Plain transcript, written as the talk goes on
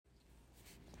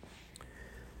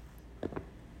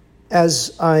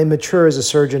As I mature as a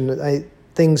surgeon,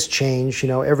 things change.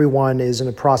 Everyone is in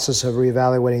the process of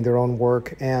reevaluating their own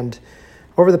work. And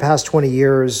over the past 20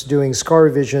 years, doing scar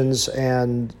revisions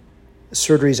and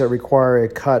surgeries that require a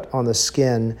cut on the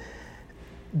skin,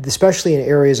 especially in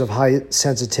areas of high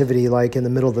sensitivity, like in the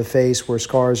middle of the face where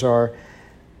scars are,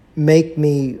 make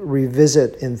me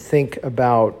revisit and think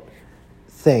about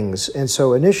things. And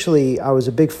so initially, I was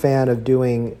a big fan of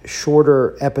doing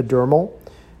shorter epidermal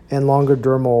and longer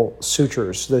dermal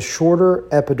sutures. The shorter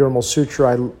epidermal suture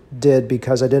I did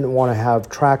because I didn't want to have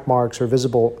track marks or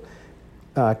visible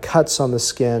cuts on the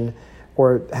skin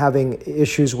or having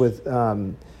issues with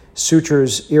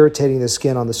sutures irritating the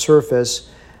skin on the surface.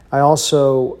 I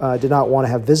also did not want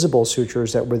to have visible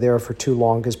sutures that were there for too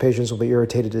long because patients will be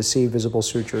irritated to see visible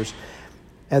sutures.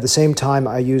 At the same time,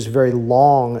 I used very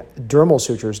long dermal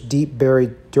sutures, deep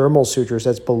buried dermal sutures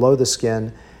that's below the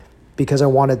skin, because I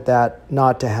wanted that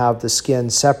not to have the skin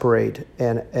separate,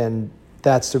 and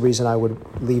that's the reason I would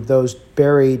leave those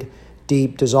buried,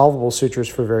 deep, dissolvable sutures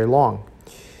for very long.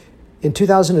 In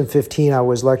 2015, I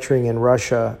was lecturing in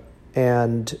Russia,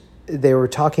 and they were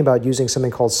talking about using something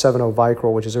called 7/0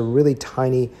 Vicryl, which is a really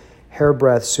tiny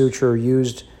hairbreadth suture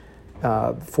used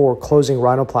for closing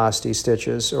rhinoplasty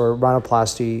stitches or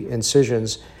rhinoplasty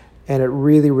incisions, and it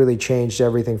really, really changed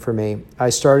everything for me. I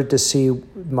started to see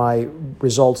my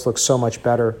results look so much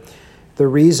better. The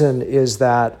reason is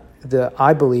that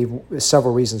I believe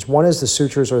several reasons. One is the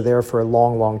sutures are there for a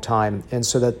long, long time, and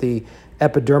so that the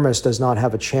epidermis does not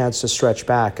have a chance to stretch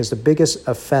back, because the biggest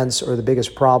offense or the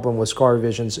biggest problem with scar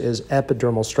revisions is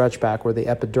epidermal stretch back, where the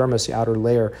epidermis, the outer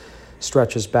layer,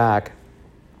 stretches back.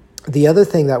 The other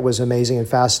thing that was amazing and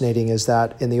fascinating is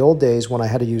that in the old days when I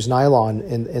had to use nylon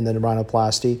in the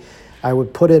rhinoplasty, I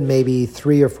would put in maybe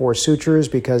 3 or 4 sutures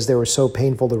because they were so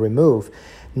painful to remove.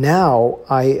 Now,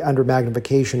 under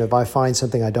magnification, if I find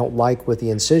something I don't like with the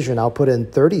incision, I'll put in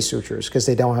 30 sutures because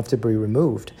they don't have to be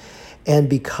removed. And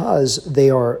because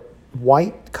they are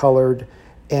white-colored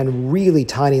and really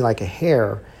tiny like a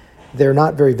hair, they're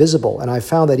not very visible. And I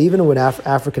found that even when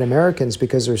African Americans,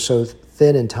 because they're so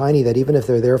thin and tiny, that even if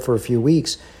they're there for a few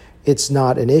weeks, it's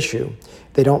not an issue.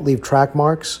 They don't leave track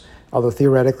marks, although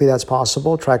theoretically that's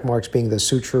possible, track marks being the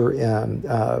suture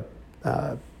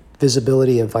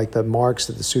visibility of like the marks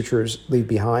that the sutures leave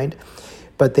behind.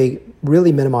 But they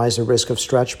really minimize the risk of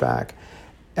stretch back.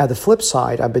 At the flip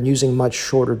side, I've been using much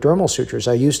shorter dermal sutures.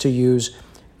 I used to use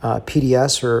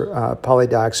PDS or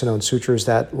polydioxanone sutures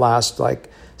that last like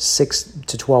 6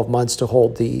 to 12 months to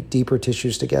hold the deeper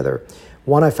tissues together.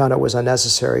 One, I found out was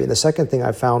unnecessary. And the second thing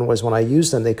I found was when I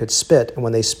used them, they could spit. And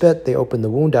when they spit, they open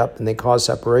the wound up and they cause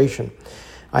separation.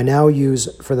 I now use,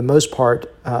 for the most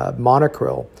part,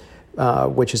 monocryl,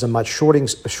 which is a much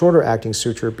shorter acting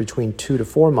suture between 2 to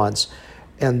 4 months.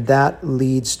 And that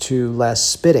leads to less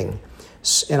spitting.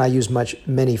 And I use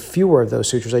many fewer of those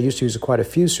sutures. I used to use quite a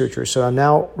few sutures. So I'm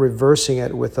now reversing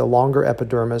it with a longer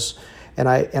epidermis. And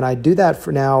I do that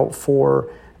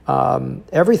for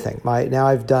everything. Now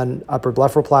I've done upper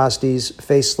blepharoplasties,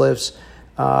 facelifts,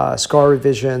 scar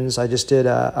revisions. I just did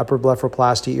a upper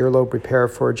blepharoplasty earlobe repair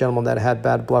for a gentleman that had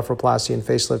bad blepharoplasty and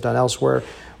facelift done elsewhere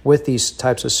with these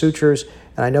types of sutures.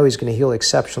 And I know he's going to heal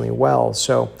exceptionally well.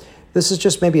 So this is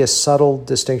just maybe a subtle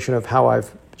distinction of how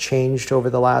I've changed over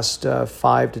the last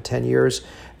 5 to 10 years,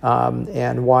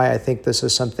 and why I think this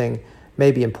is something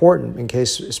maybe important in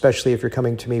case, especially if you're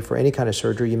coming to me for any kind of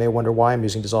surgery, you may wonder why I'm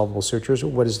using dissolvable sutures.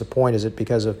 What is the point? Is it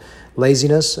because of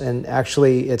laziness? And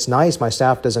actually, it's nice. My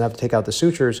staff doesn't have to take out the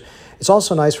sutures. It's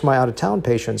also nice for my out-of-town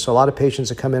patients. So a lot of patients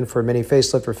that come in for a mini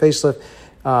facelift or facelift,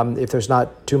 if there's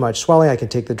not too much swelling, I can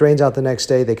take the drains out the next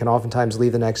day. They can oftentimes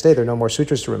leave the next day. There are no more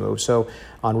sutures to remove. So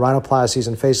on rhinoplasties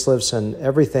and facelifts and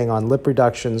everything, on lip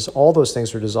reductions, all those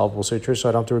things are dissolvable sutures, so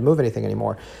I don't have to remove anything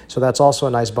anymore. So that's also a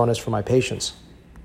nice bonus for my patients.